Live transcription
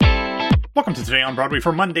Welcome to Today on Broadway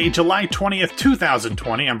for Monday, July 20th,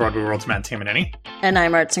 2020. I'm Broadway World's Matt Tamanini. And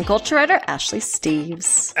I'm arts and culture writer Ashley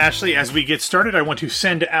Steves. Ashley, as we get started, I want to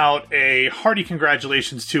send out a hearty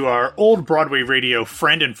congratulations to our old Broadway radio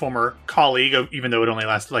friend and former colleague, even though it only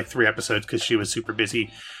lasted like 3 episodes because she was super busy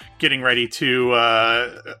getting ready to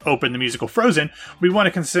open the musical Frozen. We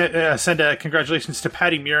want to send a congratulations to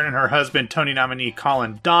Patty Murin and her husband, Tony nominee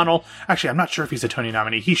Colin Donnell. Actually, I'm not sure if he's a Tony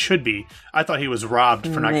nominee. He should be. I thought he was robbed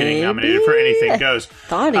for not getting nominated for Anything Goes.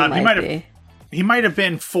 Thought he might be. He might have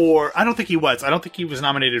been for... I don't think he was. I don't think he was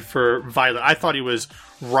nominated for Violet. I thought he was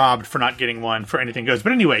robbed for not getting one for Anything Goes.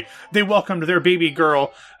 But anyway, they welcomed their baby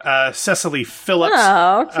girl, Cecily Phillips,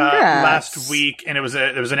 last week. And it was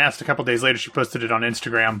announced a couple days later. She posted it on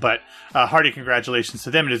Instagram. But hearty congratulations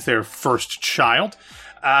to them. It is their first child.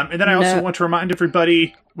 And then I also want to remind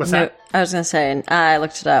everybody... What's that? I was going to say, I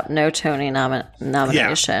looked it up. No Tony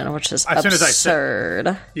nomination, which is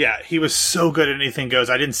absurd. He was so good at Anything Goes.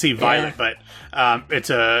 I didn't see Violet, but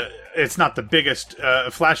it's not the biggest,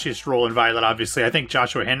 flashiest role in Violet, obviously. I think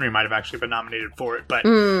Joshua Henry might have actually been nominated for it. But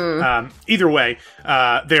either way,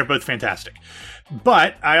 they're both fantastic.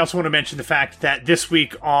 But I also want to mention the fact that this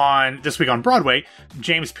week on Broadway,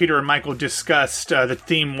 James, Peter, and Michael discussed the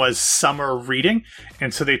theme was summer reading.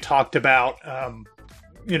 And so they talked about...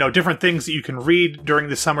 different things that you can read during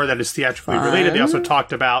the summer that is theatrically related. They also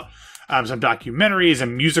talked about some documentaries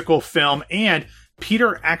and musical film. And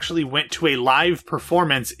Peter actually went to a live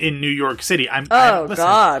performance in New York City.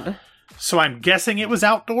 God. So I'm guessing it was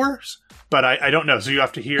outdoors, but I don't know. So you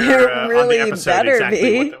have to hear really on the episode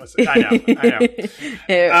exactly what that was. I know.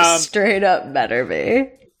 It straight up better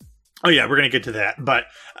be. Oh, yeah, we're going to get to that. But...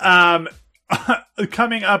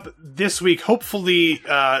 coming up this week, hopefully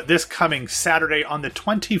this coming Saturday on the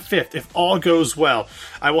 25th, if all goes well,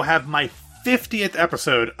 I will have my 50th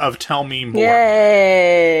episode of Tell Me More.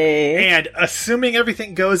 Yay! And assuming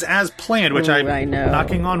everything goes as planned, which I'm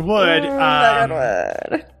knocking on wood,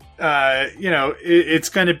 it's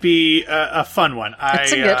going to be a fun one.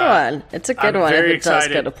 It's a good one. It's a good one if it does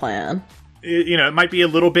go to plan. It might be a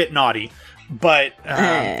little bit naughty. But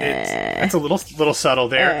it's a little subtle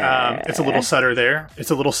there. It's a little subtle there.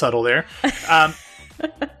 It's a little subtle there.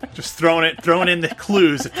 Just throwing in the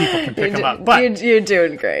clues if people can pick them up. But you're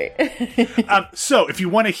doing great. So if you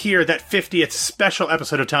want to hear that 50th special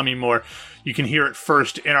episode of Tell Me More, you can hear it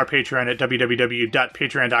first in our Patreon at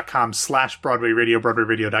www.patreon.com/BroadwayRadio,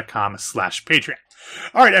 BroadwayRadio.com/Patreon.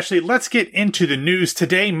 All right, Ashley, let's get into the news.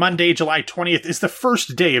 Today, Monday, July 20th, is the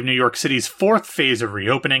first day of New York City's 4th phase of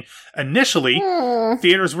reopening. Initially,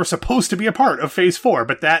 theaters were supposed to be a part of Phase 4,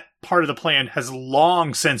 but that part of the plan has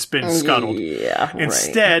long since been scuttled. Yeah,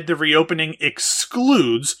 Instead, the reopening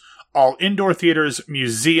excludes all indoor theaters,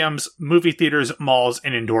 museums, movie theaters, malls,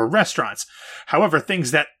 and indoor restaurants. However,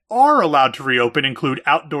 things that are allowed to reopen include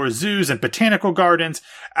outdoor zoos and botanical gardens,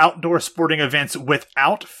 outdoor sporting events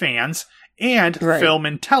without fans, and film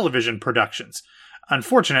and television productions.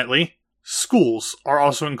 Unfortunately, schools are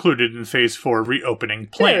also included in Phase 4 reopening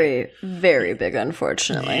plan. Very, very big,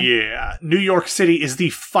 unfortunately. Yeah. New York City is the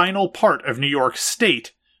final part of New York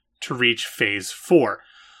State to reach Phase 4.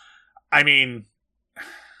 I mean...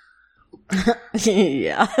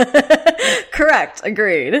 yeah. Correct.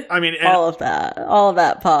 Agreed. I mean... All of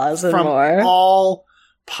that pause and more. From all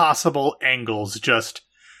possible angles, just...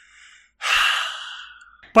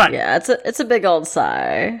 But yeah, it's a big old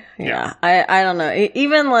sigh. Yeah. I don't know.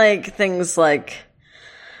 Even like things like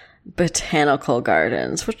botanical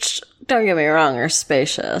gardens, which don't get me wrong are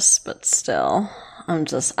spacious, but still,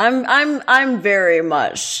 I'm very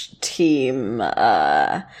much team.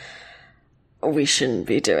 We shouldn't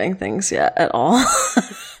be doing things yet at all.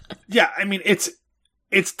 Yeah, I mean it's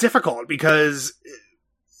difficult because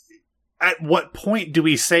at what point do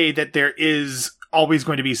we say that there is always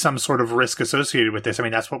going to be some sort of risk associated with this? I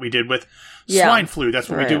mean, that's what we did with swine flu. That's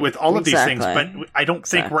what we do with all of these things. But I don't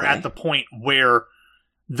think we're at the point where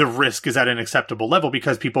the risk is at an acceptable level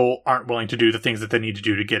because people aren't willing to do the things that they need to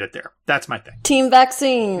do to get it there. That's my thing. Team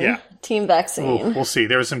vaccine. Yeah. Team vaccine. We'll see.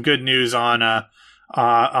 There was some good news on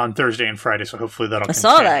Thursday and Friday, so hopefully that'll continue.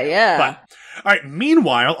 I saw that, yeah. But, all right,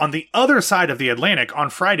 meanwhile, on the other side of the Atlantic, on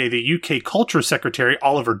Friday, the UK Culture Secretary,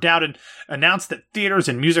 Oliver Dowden, announced that theaters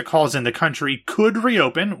and music halls in the country could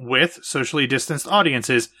reopen with socially distanced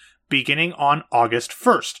audiences beginning on August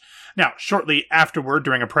 1st. Now, shortly afterward,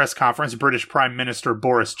 during a press conference, British Prime Minister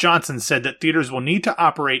Boris Johnson said that theaters will need to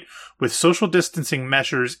operate with social distancing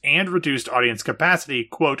measures and reduced audience capacity,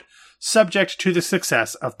 quote, subject to the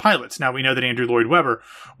success of pilots. Now, we know that Andrew Lloyd Webber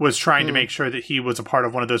was trying to make sure that he was a part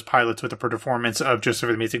of one of those pilots with the performance of Joseph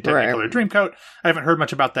and the Amazing Technicolor Dreamcoat. I haven't heard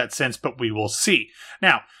much about that since, but we will see.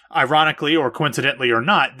 Now, ironically or coincidentally or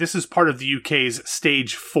not, this is part of the UK's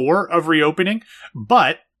stage 4 of reopening,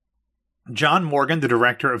 but John Morgan, the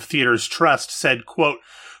director of Theatres Trust, said, quote,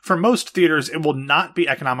 for most theaters, it will not be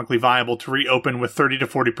economically viable to reopen with 30 to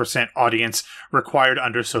 40% audience required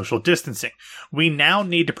under social distancing. We now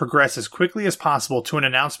need to progress as quickly as possible to an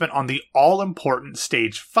announcement on the all-important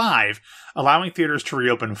Stage 5, allowing theaters to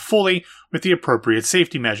reopen fully with the appropriate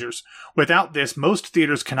safety measures. Without this, most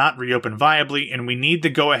theaters cannot reopen viably, and we need the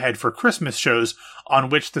go-ahead for Christmas shows on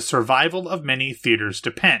which the survival of many theaters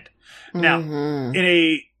depend. Now,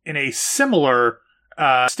 in a similar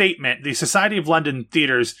statement, the Society of London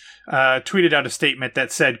Theatres tweeted out a statement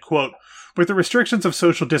that said, quote, with the restrictions of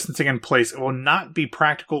social distancing in place, it will not be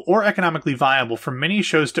practical or economically viable for many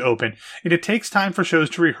shows to open, and it takes time for shows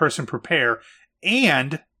to rehearse and prepare,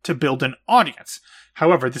 and to build an audience.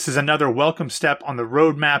 However, this is another welcome step on the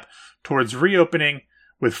roadmap towards reopening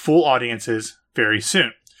with full audiences very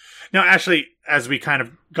soon. Now, Ashley, as we kind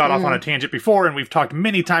of got off on a tangent before, and we've talked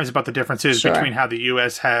many times about the differences between how the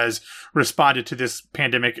U.S. has responded to this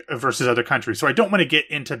pandemic versus other countries. So I don't want to get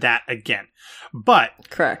into that again. But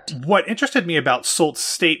correct. What interested me about Solt's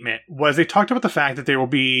statement was they talked about the fact that there will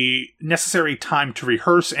be necessary time to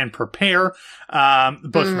rehearse and prepare,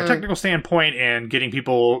 both from a technical standpoint and getting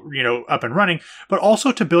people, up and running, but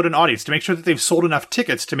also to build an audience, to make sure that they've sold enough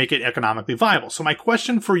tickets to make it economically viable. So my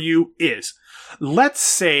question for you is, let's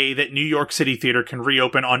say that New York City Theater can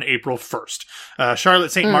reopen on April 1st.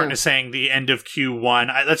 Charlotte St. Martin is saying the end of Q1.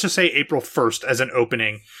 Let's just say April 1st as an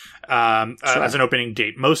opening, as an opening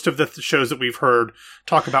date. Most of the shows that we've heard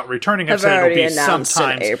talk about returning have said it'll be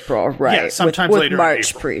sometime in April, right? Yeah, sometimes with later.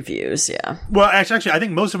 March in April. Previews, yeah. Well, actually, I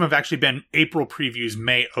think most of them have actually been April previews,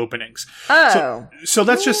 May openings. Oh, so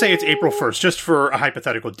let's just say it's April 1st, just for a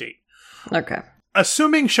hypothetical date. Okay.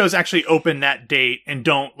 Assuming shows actually open that date and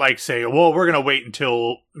don't say, well, we're going to wait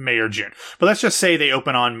until May or June. But let's just say they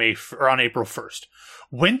open on on April 1st.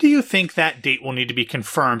 When do you think that date will need to be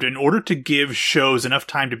confirmed in order to give shows enough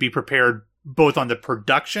time to be prepared both on the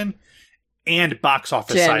production and box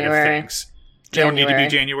office side of things? It'll need to be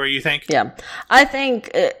January, you think? Yeah. I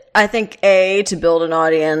think to build an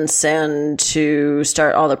audience and to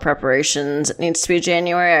start all the preparations, it needs to be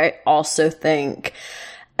January. I also think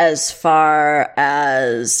as far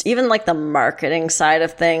as even the marketing side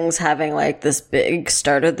of things, having this big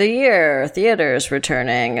start of the year, theaters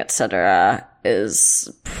returning, etc., is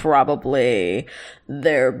probably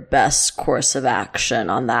their best course of action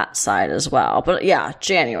on that side as well. But yeah,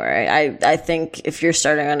 January. I think if you're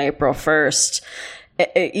starting on April 1st,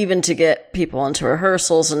 even to get people into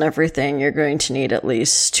rehearsals and everything, you're going to need at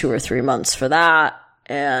least 2 or 3 months for that.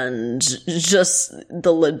 And just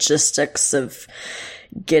the logistics of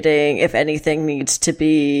getting, if anything needs to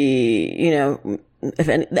be, if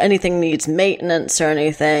anything needs maintenance or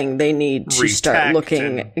anything, they need to start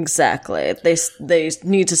looking. Exactly. They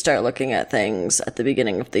need to start looking at things at the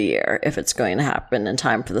beginning of the year if it's going to happen in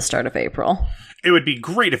time for the start of April. It would be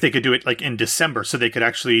great if they could do it in December, so they could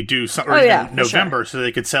actually do something, November, so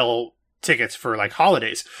they could sell tickets for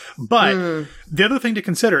holidays. But the other thing to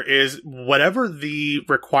consider is whatever the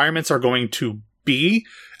requirements are going to be,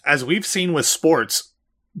 as we've seen with sports,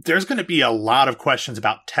 there's going to be a lot of questions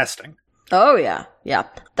about testing. Oh, yeah. Yeah.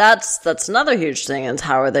 That's another huge thing, is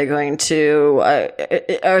how are they going to,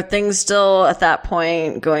 are things still at that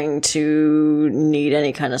point going to need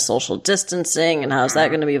any kind of social distancing, and how is that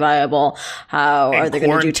going to be viable? How are they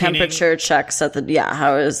going to do temperature checks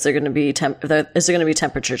how is there going to be, is there going to be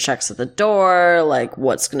temperature checks at the door?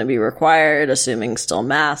 What's going to be required? Assuming still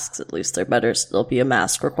masks, at least there better still be a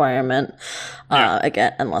mask requirement.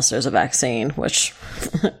 Again, unless there's a vaccine, which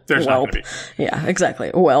there's not going to be. Yeah, exactly.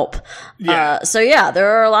 Welp. Yeah.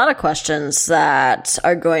 There are a lot of questions that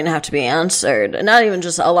are going to have to be answered. Not even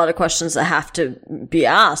just a lot of questions that have to be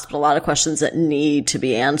asked, but a lot of questions that need to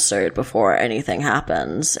be answered before anything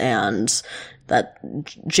happens. And that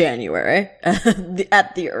January,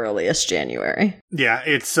 at the earliest January. Yeah,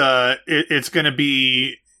 it's going to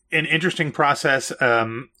be an interesting process.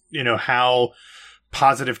 How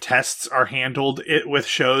positive tests are handled with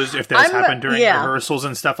shows, if that's happened during rehearsals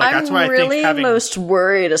and stuff that's why I'm really I think having most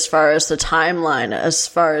worried as far as the timeline, as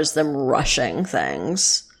far as them rushing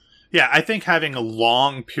things. Yeah, I think having a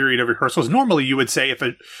long period of rehearsals, normally you would say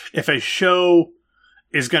if a show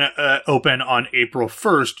is going to open on April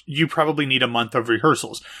 1st, you probably need a month of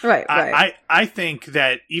rehearsals. Right. I think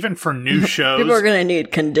that even for new shows... people are going to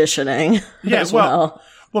need conditioning as well.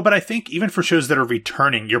 Well, but I think even for shows that are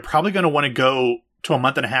returning, you're probably going to want to go to a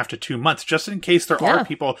month and a half to 2 months, just in case there are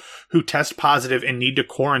people who test positive and need to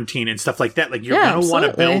quarantine and stuff like that. Like, you're going to want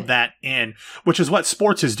to build that in, which is what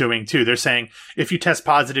sports is doing too. They're saying if you test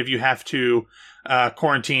positive, you have to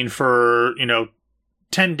quarantine for,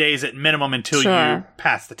 10 days at minimum until you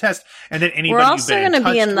pass the test. And then anybody we're also going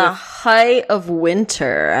to be in the height of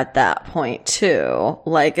winter at that point too.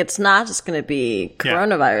 Like, it's not just going to be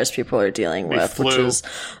coronavirus people are dealing with, which is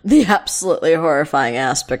the absolutely horrifying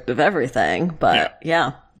aspect of everything. But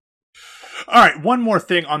yeah. All right, one more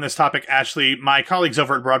thing on this topic, Ashley. My colleagues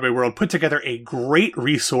over at Broadway World put together a great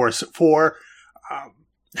resource for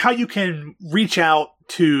how you can reach out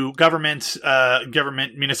to governments,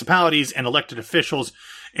 government municipalities, and elected officials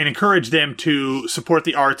and encourage them to support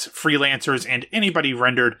the arts, freelancers, and anybody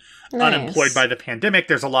rendered unemployed by the pandemic.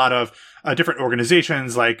 There's a lot of different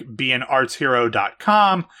organizations like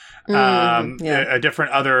beanartshero.com,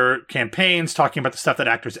 different other campaigns talking about the stuff that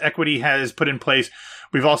Actors Equity has put in place.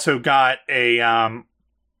 We've also got a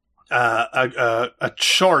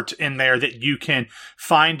chart in there that you can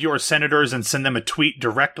find your senators and send them a tweet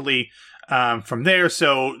directly from there.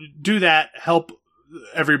 So do that. Help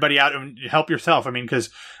everybody out and help yourself. I mean, because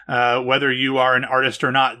whether you are an artist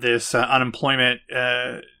or not, this unemployment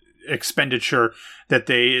expenditure that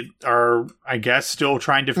they are, I guess, still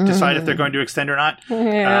trying to decide if they're going to extend or not,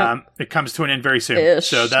 it comes to an end very soon.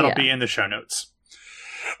 So that'll be in the show notes.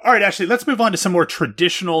 All right, Ashley, let's move on to some more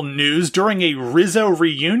traditional news. During a Rizzo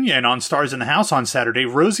reunion on Stars in the House on Saturday,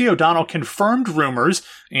 Rosie O'Donnell confirmed rumors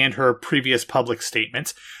and her previous public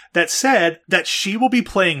statements that said that she will be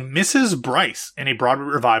playing Mrs. Bryce in a Broadway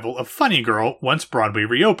revival of Funny Girl once Broadway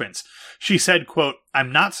reopens. She said, quote,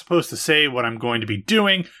 "I'm not supposed to say what I'm going to be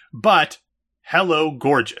doing, but hello,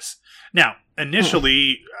 gorgeous." Now,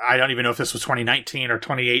 initially, I don't even know if this was 2019 or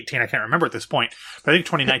 2018. I can't remember at this point. But I think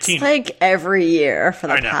 2019. It's like every year for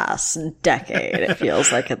the past decade, it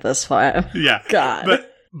feels like at this point. Yeah. God.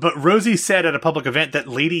 But Rosie said at a public event that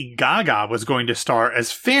Lady Gaga was going to star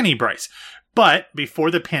as Fanny Bryce. But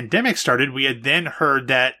before the pandemic started, we had then heard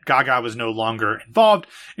that Gaga was no longer involved,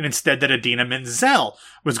 and instead that Idina Menzel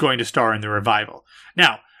was going to star in the revival.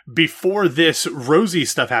 Now, before this Rosie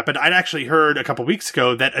stuff happened, I'd actually heard a couple weeks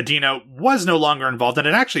ago that Idina was no longer involved, and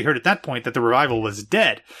I'd actually heard at that point that the revival was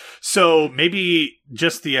dead. So maybe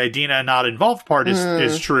just the Idina not involved part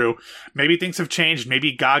is true. Maybe things have changed.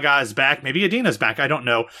 Maybe Gaga is back. Maybe Idina's back. I don't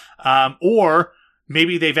know. Or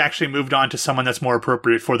maybe they've actually moved on to someone that's more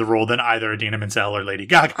appropriate for the role than either Idina Menzel or Lady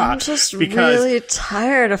Gaga. I'm just really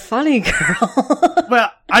tired of Funny Girl. Well,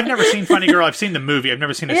 I've never seen Funny Girl. I've seen the movie. I've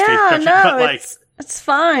never seen a stage production. But it's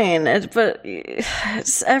fine. But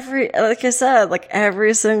it's like I said, like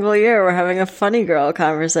every single year we're having a Funny Girl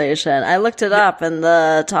conversation. I looked it up, and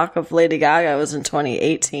the talk of Lady Gaga was in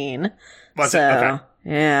 2018. Was it? Okay.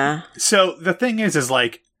 Yeah. So the thing is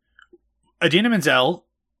like, Idina Menzel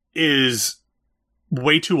is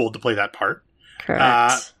way too old to play that part.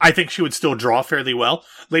 Correct. I think she would still draw fairly well.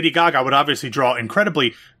 Lady Gaga would obviously draw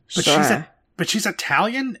incredibly, but she's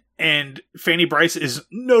Italian, and Fanny Bryce is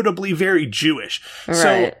notably very Jewish. Right.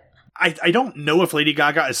 So I don't know if Lady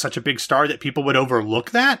Gaga is such a big star that people would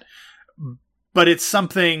overlook that, but it's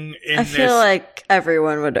something I feel like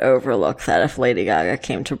everyone would overlook that if Lady Gaga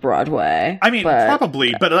came to Broadway. I mean,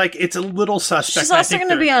 probably, but like it's a little suspect. She's also going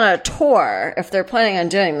to be on a tour if they're planning on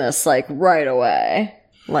doing this like right away.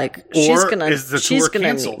 Like, she's gonna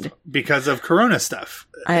canceled because of Corona stuff.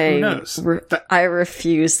 Who knows? I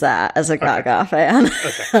refuse that as a Gaga fan.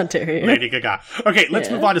 Okay. How dare you? Lady Gaga. Okay, let's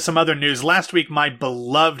move on to some other news. Last week, my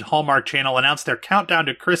beloved Hallmark Channel announced their Countdown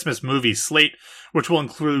to Christmas movie slate, which will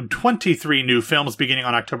include 23 new films beginning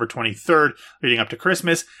on October 23rd, leading up to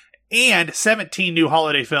Christmas, and 17 new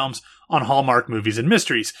holiday films on Hallmark Movies and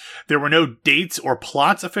Mysteries. There were no dates or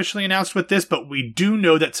plots officially announced with this, but we do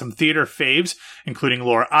know that some theater faves, including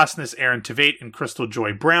Laura Osnes, Aaron Tveit, and Crystal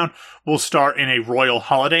Joy Brown, will star in a royal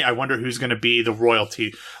holiday. I wonder who's going to be the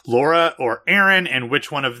royalty, Laura or Aaron, and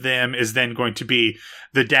which one of them is then going to be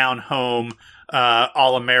the down-home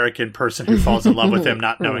all-American person who falls in love with them,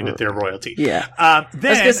 not knowing that they're royalty. Yeah. I was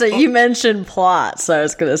going to say, you mentioned plots, so I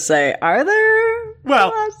was going to say, are there?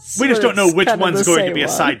 Well, we just don't know which one's going to be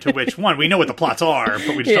assigned to which one. We know what the plots are,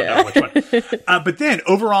 but we just don't know which one. But then,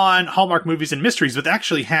 over on Hallmark Movies and Mysteries, which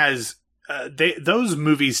actually has those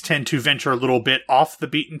movies tend to venture a little bit off the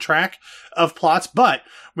beaten track of plots, but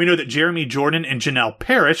we know that Jeremy Jordan and Janelle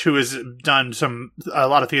Parrish, who has done a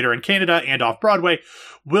lot of theater in Canada and off Broadway,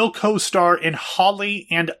 will co-star in Holly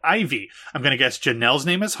and Ivy. I'm going to guess Janelle's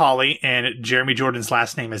name is Holly and Jeremy Jordan's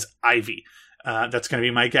last name is Ivy. That's going to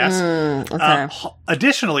be my guess. Okay.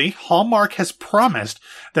 Additionally, Hallmark has promised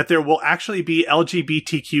that there will actually be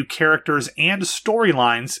LGBTQ characters and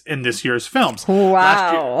storylines in this year's films. Wow.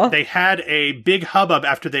 Last year, they had a big hubbub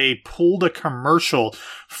after they pulled a commercial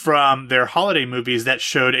from their holiday movies that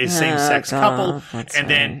showed a same-sex couple, and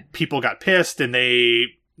then people got pissed, and they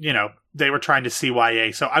were trying to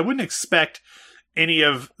CYA. So I wouldn't expect any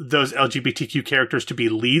of those LGBTQ characters to be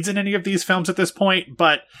leads in any of these films at this point,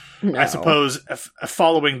 but no. I suppose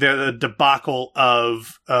following the debacle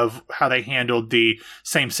of how they handled the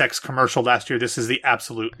same-sex commercial last year, this is the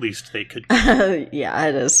absolute least they could do. Yeah,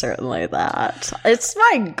 it is certainly that. It's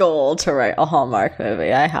my goal to write a Hallmark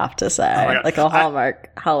movie, I have to say. Like a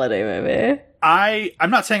Hallmark holiday movie.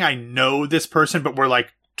 I'm not saying I know this person, but we're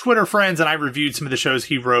like Twitter friends, and I reviewed some of the shows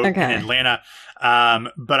he wrote in Atlanta.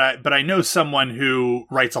 But I know someone who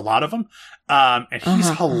writes a lot of them, and he's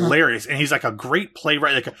hilarious, and he's like a great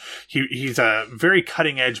playwright. Like he's a very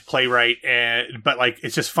cutting edge playwright, but like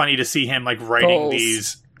it's just funny to see him like writing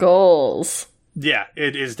these goals. Yeah,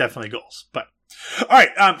 it is definitely goals. But all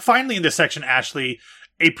right, finally in this section, Ashley,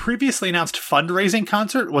 a previously announced fundraising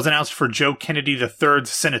concert was announced for Joe Kennedy III's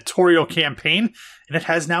senatorial campaign, and it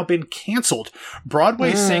has now been canceled.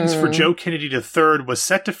 Broadway Sings for Joe Kennedy III was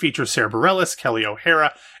set to feature Sarah Bareilles, Kelly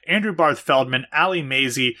O'Hara, Andrew Barth Feldman, Ali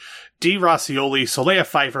Mazie, Dee Rossioli, Solea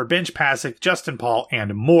Pfeiffer, Benj Pasek, Justin Paul,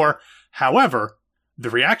 and more. However,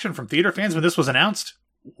 the reaction from theater fans when this was announced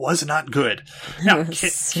was not good. Now,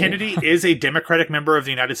 Kennedy is a Democratic member of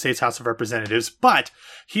the United States House of Representatives, but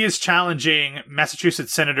he is challenging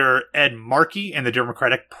Massachusetts Senator Ed Markey in the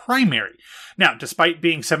Democratic primary. Now, despite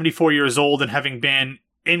being 74 years old and having been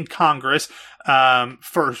in Congress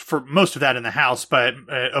for most of that in the House, but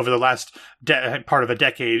over the last part of a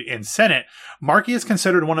decade in Senate, Markey is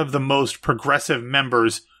considered one of the most progressive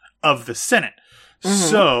members of the Senate.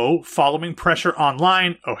 So, following pressure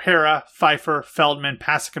online, O'Hara, Pfeiffer, Feldman,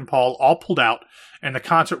 Pasek, and Paul all pulled out, and the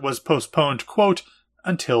concert was postponed, quote,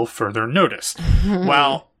 until further notice.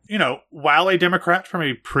 While a Democrat from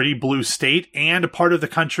a pretty blue state and a part of the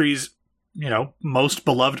country's, most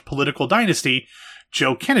beloved political dynasty,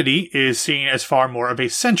 Joe Kennedy is seen as far more of a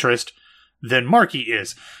centrist than Markey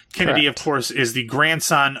is. Kennedy, of course, is the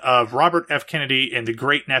grandson of Robert F. Kennedy and the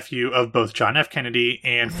great-nephew of both John F. Kennedy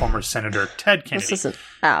and former Senator Ted Kennedy. This is an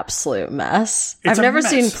absolute mess. I've never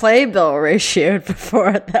seen playbill ratioed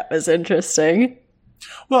before. That was interesting.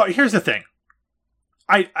 Well, here's the thing.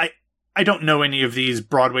 I don't know any of these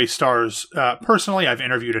Broadway stars personally. I've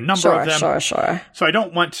interviewed a number of them. Sure. So I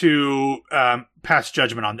don't want to pass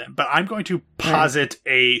judgment on them, but I'm going to posit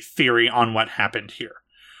a theory on what happened here.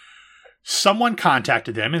 Someone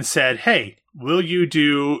contacted them and said, hey, will you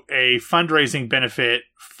do a fundraising benefit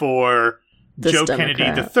for Joe Kennedy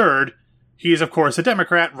III? He is, of course, a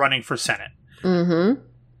Democrat running for Senate. Mm-hmm.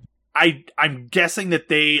 I'm guessing that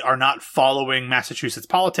they are not following Massachusetts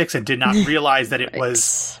politics and did not realize that it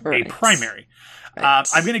was a primary.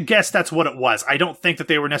 I'm going to guess that's what it was. I don't think that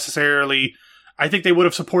they were necessarily... I think they would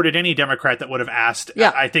have supported any Democrat that would have asked.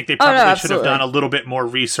 Yeah. I think they probably should have done a little bit more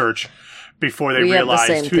research before they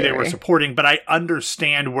realized who they were supporting. But I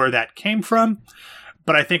understand where that came from.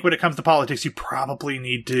 But I think when it comes to politics, you probably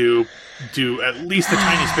need to do at least the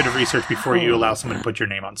tiniest bit of research before you allow someone to put your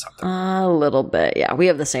name on something. A little bit, yeah. We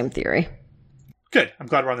have the same theory. Good. I'm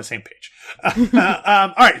glad we're on the same page. All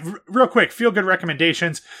right, real quick, feel-good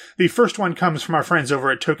recommendations. The first one comes from our friends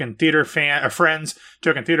over at Token Theater Friends.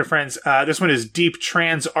 This one is Deep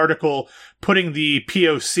Trans article, putting the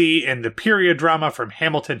POC in the period drama from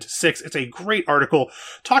Hamilton to Six. It's a great article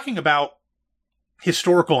talking about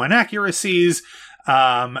historical inaccuracies,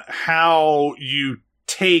 how you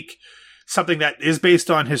take something that is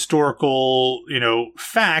based on historical,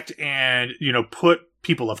 fact and, put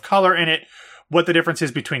people of color in it, what the difference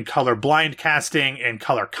is between color-blind casting and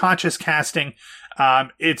color-conscious casting.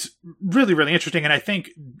 It's really, really interesting. And I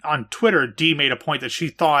think on Twitter, Dee made a point that she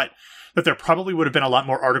thought that there probably would have been a lot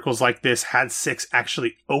more articles like this had Six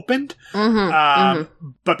actually opened.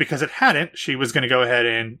 But because it hadn't, she was going to go ahead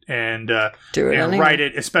and write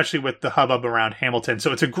it, especially with the hubbub around Hamilton.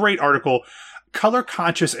 So it's a great article.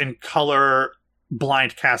 Color-conscious and color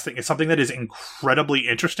blind casting is something that is incredibly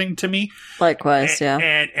interesting to me. Likewise, yeah.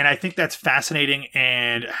 And I think that's fascinating,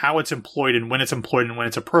 and how it's employed and when it's employed and when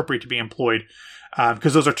it's appropriate to be employed,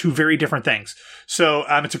 because those are two very different things. So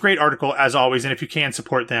it's a great article, as always, and if you can,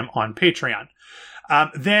 support them on Patreon.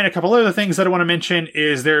 Then a couple other things that I want to mention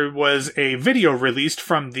is there was a video released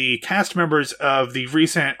from the cast members of the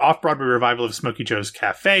recent off-Broadway revival of Smokey Joe's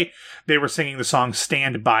Cafe. They were singing the song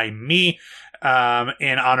Stand By Me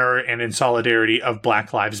in honor and in solidarity of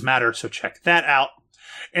Black Lives Matter, so check that out.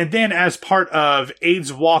 And then as part of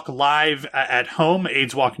AIDS Walk Live at Home,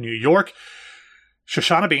 AIDS Walk New York,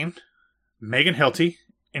 Shoshana Bean, Megan Hilty,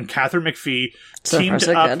 and Catherine McPhee teamed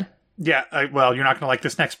up. Good. Yeah, well, you're not going to like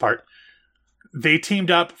this next part. They teamed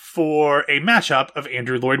up for a mashup of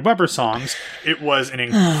Andrew Lloyd Webber songs. It was an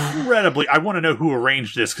incredibly... I want to know who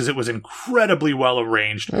arranged this, because it was incredibly well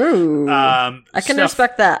arranged. Ooh. I can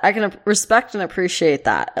respect that. I can respect and appreciate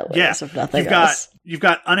that, at least, if nothing else. You've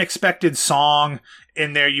got Unexpected Song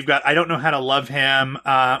in there. You've got I Don't Know How to Love Him.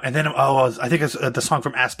 And then, I think it's the song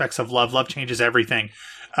from Aspects of Love. Love Changes Everything.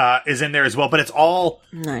 Is in there as well, but it's all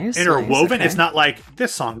interwoven. Okay. It's not like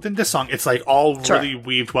this song, then this song. It's like all really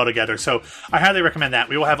weaved well together. So I highly recommend that.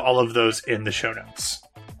 We will have all of those in the show notes.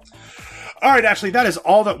 All right, Ashley, that is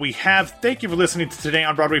all that we have. Thank you for listening to Today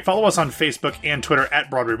on Broadway. Follow us on Facebook and Twitter at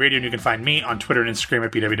Broadway Radio, and you can find me on Twitter and Instagram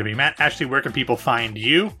at BWWMatt. Ashley, where can people find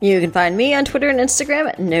you? You can find me on Twitter and Instagram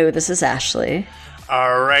at No, This Is Ashley.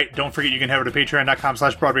 All right, don't forget you can head over to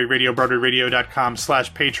patreon.com/Broadway Radio,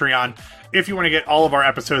 BroadwayRadio.com/Patreon. If you want to get all of our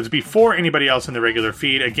episodes before anybody else in the regular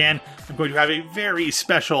feed. Again, I'm going to have a very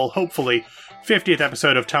special, hopefully, 50th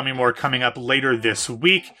episode of Tell Me More coming up later this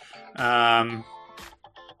week. Kind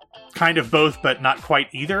of both, but not quite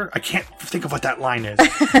either. I can't think of what that line is.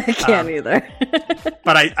 I can't either.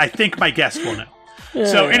 But I think my guest will know.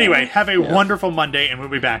 So anyway, have a wonderful Monday, and we'll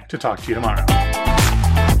be back to talk to you tomorrow.